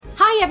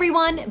Hi,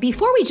 everyone.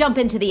 Before we jump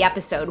into the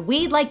episode,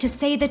 we'd like to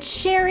say that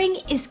sharing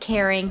is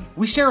caring.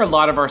 We share a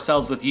lot of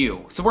ourselves with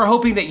you, so we're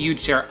hoping that you'd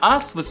share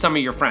us with some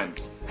of your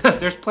friends.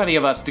 There's plenty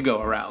of us to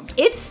go around.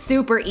 It's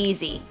super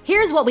easy.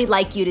 Here's what we'd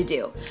like you to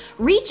do.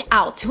 Reach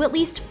out to at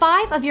least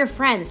 5 of your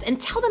friends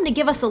and tell them to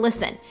give us a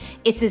listen.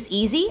 It's as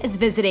easy as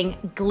visiting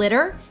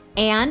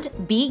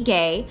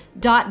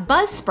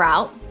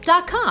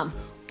glitterandbegay.buzzsprout.com.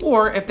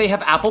 Or if they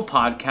have Apple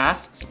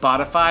Podcasts,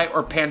 Spotify,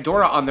 or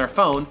Pandora on their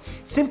phone,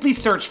 simply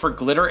search for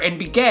Glitter and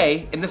Be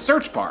Gay in the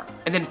search bar,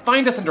 and then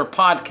find us under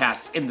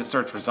podcasts in the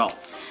search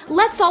results.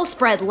 Let's all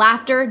spread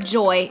laughter,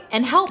 joy,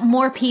 and help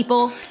more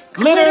people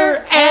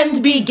Glitter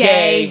and Be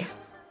Gay.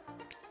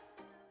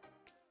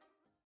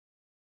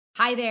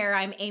 Hi there,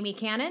 I'm Amy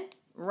Cannon,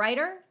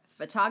 writer,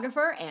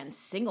 photographer, and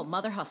single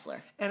mother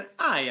hustler. And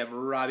I am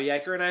Robbie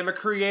Eicher, and I'm a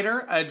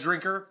creator, a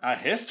drinker, a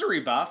history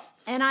buff.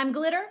 And I'm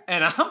Glitter.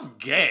 And I'm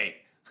gay.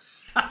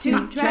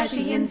 2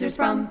 trashy insers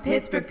from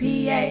Pittsburgh,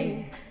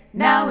 PA,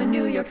 now in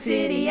New York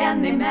City,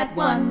 and they met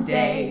one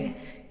day.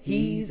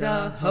 He's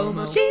a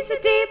homo, she's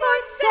a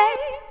divorcee.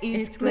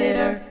 It's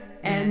Glitter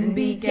and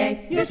Be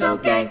Gay. You're so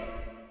gay.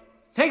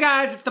 Hey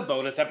guys, it's the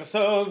bonus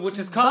episode, which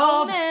is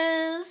called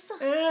Bonus.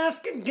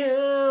 Ask a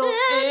Girl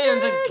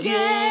and a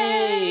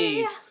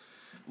Gay.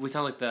 We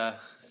sound like the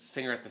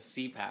singer at the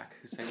CPAC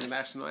who sang the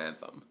national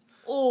anthem.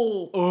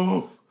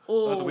 Oh. That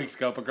was a week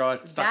ago, but girl,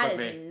 it stuck with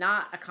me. That is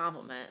not a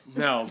compliment.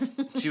 No,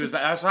 she was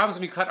bad. That's what happens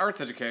when you cut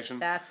arts education.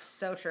 That's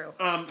so true.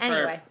 Sorry.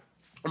 Anyway.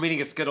 I'm eating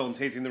a Skittle and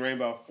tasting the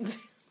rainbow.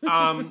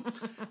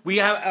 We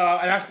have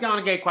an Ask a Girl and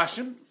a Gay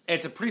question.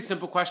 It's a pretty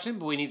simple question,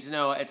 but we need to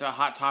know. It's a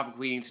hot topic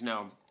we need to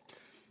know.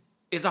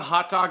 Is a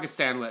hot dog a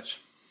sandwich?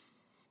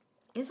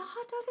 Is a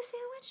hot dog a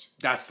sandwich?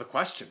 That's the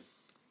question.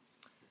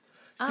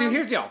 See,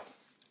 here's the deal.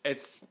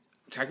 It's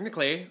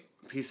technically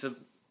a piece of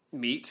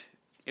meat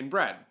in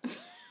bread.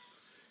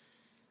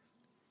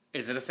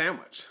 Is it a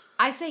sandwich?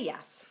 I say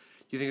yes.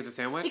 You think it's a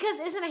sandwich? Because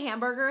isn't a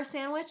hamburger a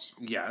sandwich?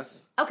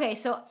 Yes. Okay,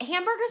 so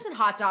hamburgers and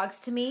hot dogs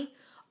to me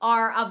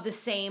are of the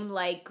same,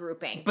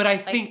 grouping.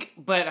 But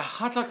but a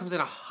hot dog comes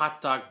in a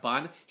hot dog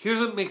bun.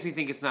 Here's what makes me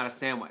think it's not a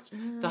sandwich.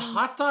 The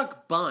hot dog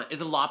bun, is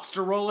a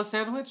lobster roll a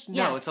sandwich?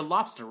 No, Yes. it's a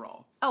lobster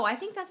roll. Oh, I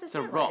think that's a It's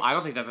sandwich. a roll. I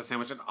don't think that's a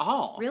sandwich at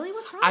all. Really?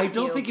 What's wrong I with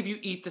don't you? think if you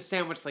eat the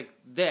sandwich like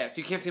this,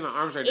 you can't see my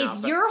arms right now.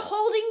 If but you're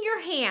holding your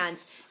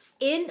hands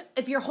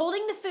if you're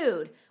holding the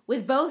food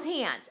with both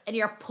hands and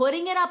you're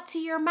putting it up to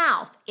your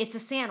mouth, it's a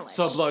sandwich.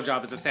 So a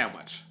blowjob is a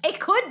sandwich. It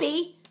could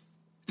be.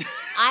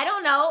 I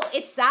don't know.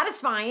 It's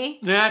satisfying.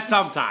 Yeah,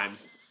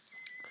 sometimes.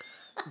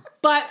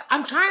 But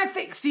I'm trying to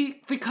think.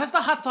 See, because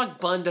the hot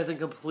dog bun doesn't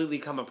completely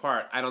come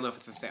apart, I don't know if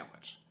it's a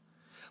sandwich.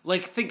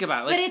 Think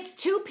about it. But it's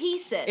 2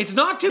 pieces. It's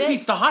not 2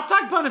 pieces. The hot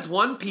dog bun is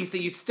 1 piece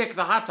that you stick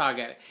the hot dog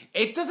in.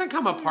 It doesn't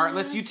come apart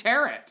unless you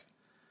tear it.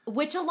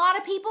 Which a lot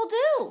of people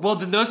do. Well,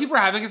 then those people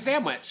are having a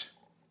sandwich.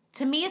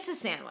 To me, it's a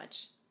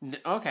sandwich.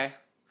 Okay.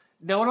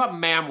 Now, what about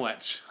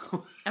mamwich?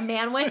 A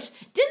manwich?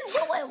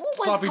 What was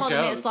Sloppy called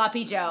Joe's. a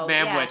Sloppy Joe.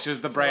 Mamwich is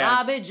the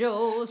brand. Sloppy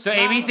Joe. So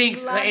Amy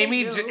thinks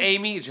Amy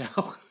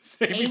Joe.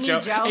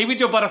 Amy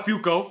Jo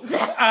Buttafuoco.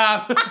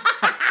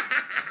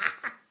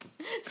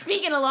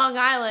 Speaking of Long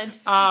Island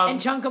and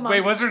Chunkamunk.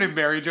 Wait, was her name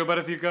Mary Jo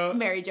Buttafuoco?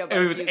 Mary Jo It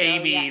was Buttafuoco,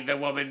 Amy, yeah. the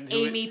woman.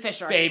 Amy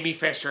Fisher. Amy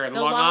Fisher and The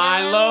Long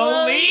Island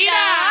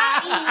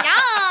Lolita.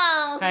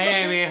 Yes.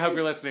 Hey, Amy, I hope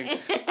you're listening.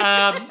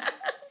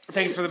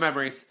 Thanks for the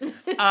memories.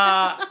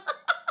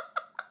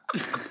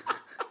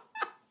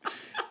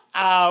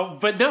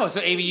 But no, so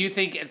Amy, you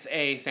think it's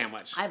a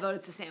sandwich? I vote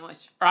it's a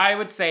sandwich. I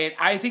would say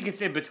I think it's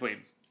in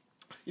between.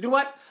 You know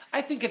what?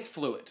 I think it's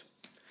fluid.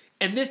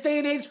 In this day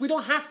and age, we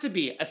don't have to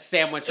be a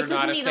sandwich or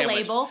not a doesn't need a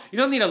sandwich. label. You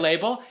don't need a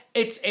label.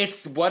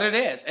 It's what it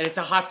is, and it's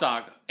a hot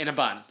dog in a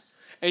bun.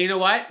 And you know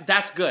what?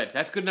 That's good.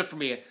 That's good enough for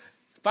me.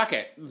 Fuck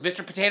it.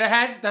 Mr. Potato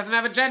Head doesn't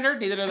have a gender,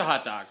 neither does the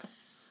hot dog.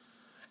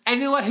 And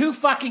you know what? Who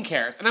fucking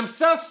cares? And I'm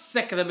so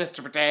sick of the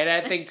Mr. Potato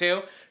Head thing,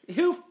 too.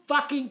 Who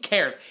fucking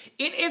cares?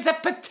 It is a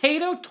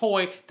potato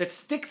toy that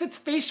sticks its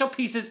facial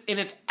pieces in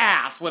its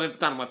ass when it's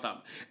done with them.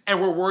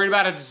 And we're worried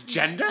about its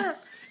gender?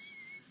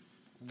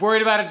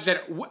 Worried about its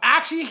gender.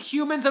 Actually,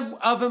 humans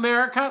of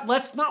America,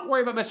 let's not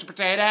worry about Mr.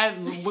 Potato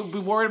Head. We'll be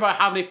worried about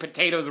how many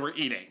potatoes we're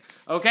eating.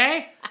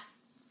 Okay?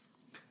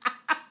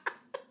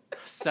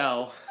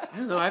 So, I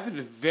don't know. I've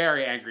been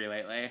very angry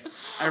lately.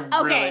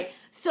 Okay,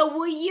 so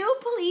will you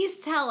please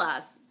tell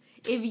us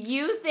if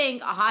you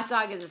think a hot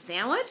dog is a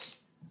sandwich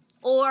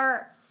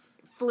or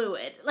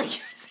fluid? Like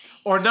you're saying.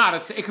 Or not.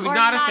 It could be Or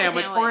not a not a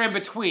sandwich or sandwich. in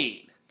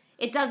between.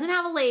 It doesn't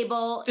have a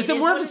label. Is it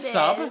more of what a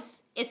sub?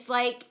 is. It's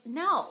like,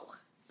 no.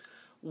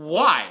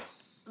 Why?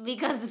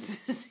 Because it's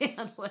a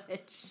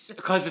sandwich.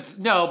 Because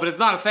but it's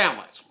not a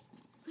sandwich.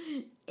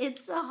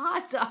 It's a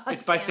hot dog.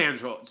 It's by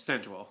sandwich.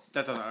 Sensual.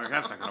 That's not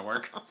going to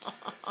work.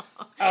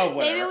 Oh,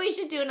 whatever. Maybe we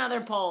should do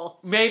another poll.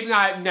 Maybe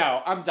not.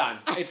 No, I'm done.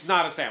 It's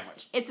not a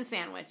sandwich. It's a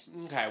sandwich.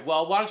 Okay,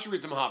 well, why don't you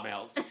read some hot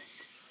mails?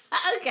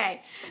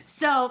 Okay,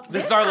 so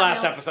This is our Hot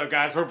last Mails- episode,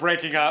 guys. We're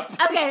breaking up.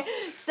 Okay,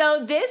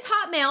 so this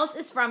Hot Mails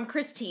is from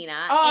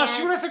Christina. Oh, and-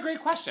 she wrote us a great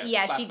question.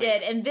 Yeah, last she week.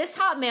 did. And this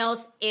Hot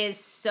Mails is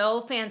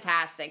so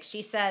fantastic.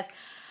 She says,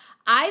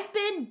 I've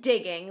been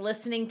digging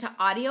listening to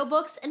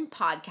audiobooks and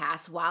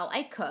podcasts while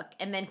I cook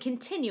and then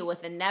continue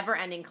with the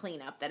never-ending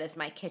cleanup that is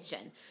my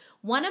kitchen.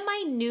 One of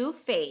my new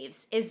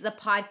faves is the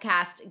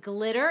podcast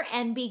Glitter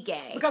and Be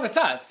Gay, Look, that's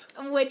us.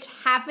 which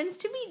happens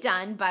to be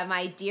done by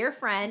my dear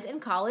friend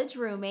and college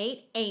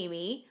roommate,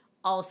 Amy,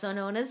 also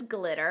known as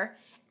Glitter,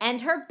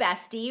 and her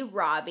bestie,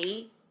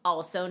 Robbie,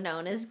 also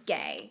known as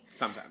Gay.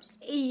 Sometimes.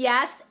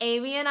 Yes,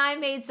 Amy and I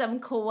made some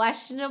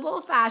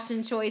questionable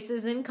fashion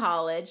choices in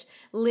college,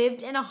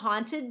 lived in a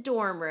haunted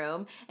dorm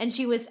room, and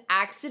she was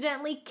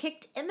accidentally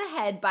kicked in the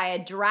head by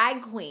a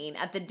drag queen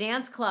at the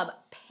dance club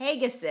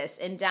Pegasus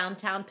in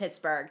downtown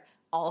Pittsburgh.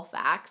 All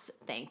facts,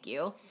 thank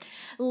you.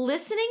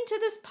 Listening to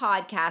this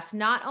podcast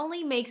not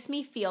only makes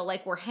me feel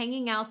like we're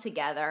hanging out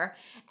together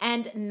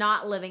and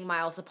not living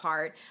miles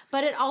apart,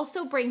 but it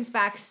also brings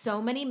back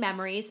so many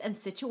memories and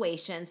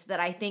situations that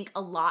I think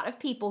a lot of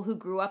people who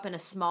grew up in a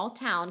small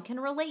town can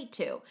relate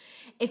to.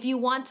 If you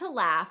want to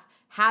laugh,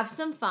 have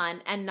some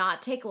fun, and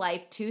not take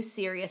life too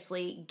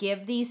seriously,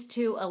 give these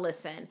two a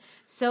listen.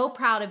 So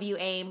proud of you,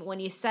 Aim. When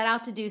you set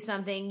out to do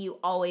something, you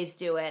always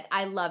do it.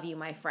 I love you,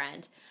 my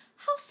friend.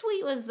 How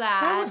sweet was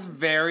that? That was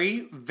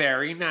very,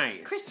 very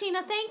nice.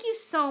 Christina, thank you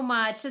so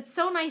much. It's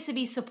so nice to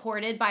be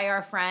supported by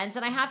our friends.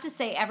 And I have to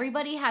say,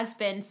 everybody has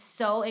been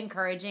so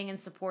encouraging and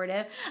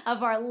supportive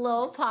of our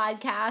little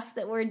podcast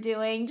that we're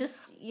doing.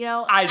 Just, you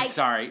know, I'm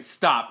sorry.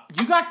 Stop.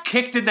 You got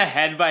kicked in the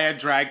head by a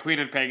drag queen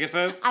in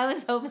Pegasus? I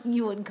was hoping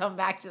you wouldn't come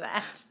back to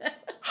that.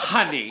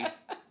 Honey.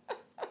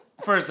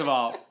 First of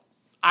all,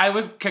 I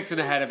was kicked in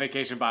the head at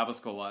Vacation Bible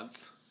School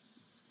once.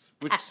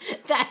 Which,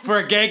 That's, for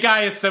a gay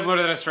guy, is similar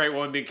to a straight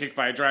woman being kicked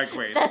by a drag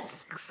queen. that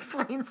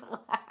explains a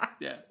lot.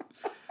 Yeah.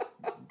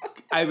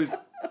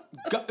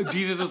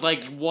 Jesus was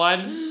like,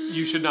 1,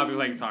 you should not be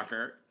playing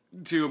soccer.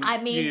 2, I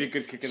mean, you need a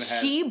good kick in the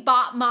head. she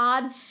bought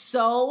Mod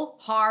so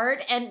hard,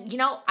 and, you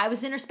know, I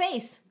was in her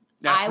space.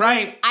 That's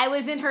right. I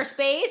was in her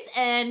space,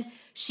 and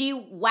she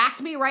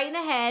whacked me right in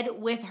the head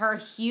with her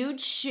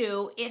huge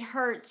shoe. It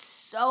hurt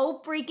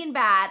so freaking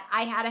bad.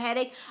 I had a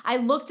headache. I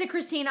looked at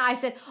Christina. I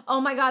said,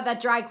 oh my God,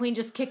 that drag queen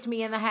just kicked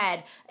me in the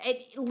head.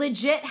 It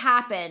legit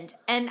happened.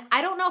 And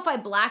I don't know if I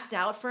blacked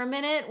out for a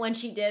minute when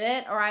she did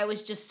it, or I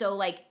was just so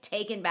like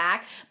taken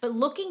back. But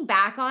looking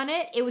back on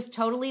it, it was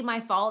totally my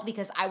fault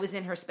because I was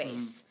in her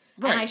space.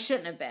 Right. And I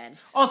shouldn't have been.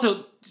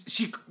 Also,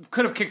 she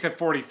could have kicked at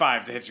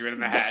 45 to hit you in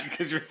the head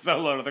because you were so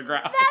low to the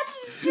ground. That's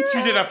true.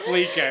 She did a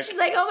flea kick. She's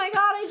like, oh my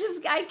God,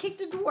 I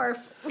kicked a dwarf.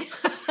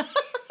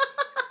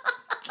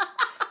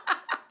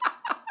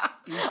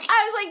 I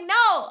was like,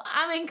 no,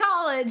 I'm in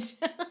college.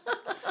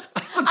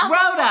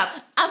 Grown up.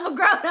 I'm a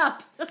grown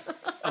up.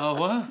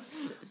 Oh,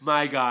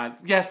 my God.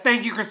 Yes,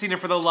 thank you, Christina,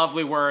 for the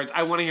lovely words.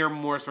 I want to hear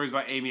more stories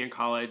about Amy in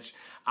college.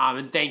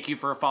 And thank you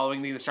for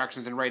following the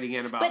instructions and writing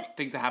in about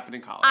things that happened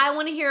in college. I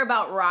want to hear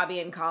about Robbie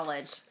in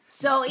college.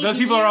 So if Those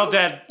people are all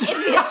dead.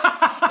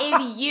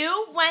 If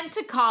you went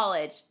to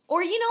college,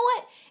 or you know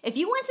what? If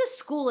you went to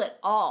school at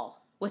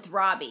all with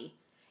Robbie,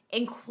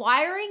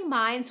 inquiring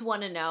minds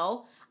want to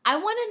know. I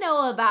want to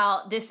know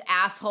about this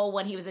asshole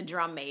when he was a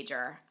drum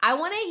major. I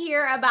want to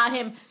hear about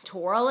him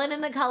twirling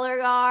in the color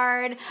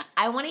guard.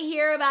 I want to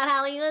hear about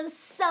how he was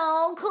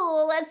so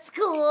cool at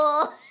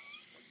school.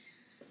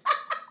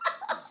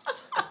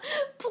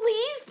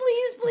 Please,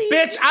 please, please.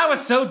 Bitch, I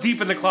was so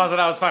deep in the closet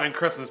I was finding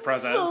Christmas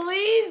presents.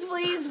 Please,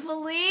 please,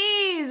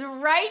 please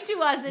write to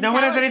us. And No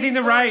one tell has us anything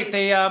these to write.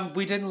 stories.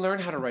 We didn't learn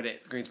how to write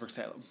at Greensburg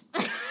Salem.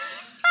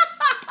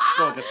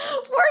 School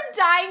district. We're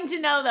dying to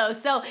know though.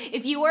 So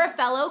if you were a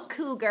fellow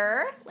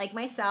cougar like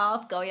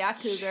myself, go ya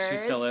Cougars. She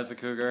still is a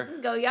cougar.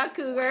 Go ya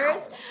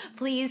Cougars.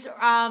 Please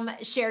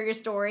share your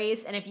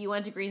stories. And if you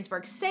went to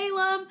Greensburg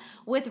Salem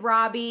with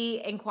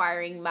Robbie,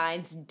 inquiring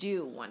minds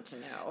do want to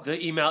know.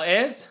 The email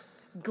is?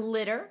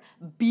 Glitter,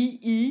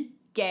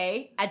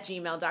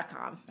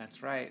 begay@gmail.com.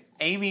 That's right.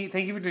 Amy,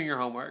 thank you for doing your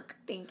homework.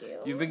 Thank you.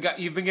 You've been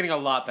getting a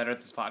lot better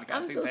at this podcasting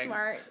I'm so thing.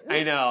 smart.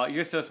 I know.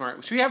 You're so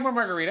smart. Should we have more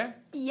margarita?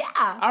 Yeah.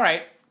 All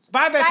right.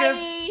 Bye, bitches.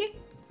 Bye.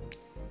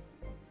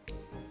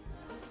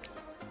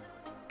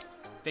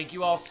 Thank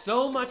you all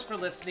so much for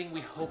listening.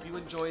 We hope you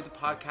enjoyed the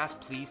podcast.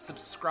 Please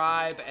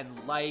subscribe and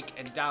like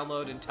and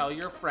download and tell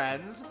your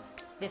friends.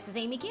 This is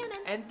Amy Cannon.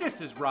 And this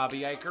is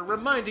Robbie Eicher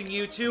reminding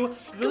you to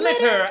Glitter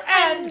glitter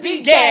and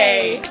be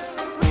gay.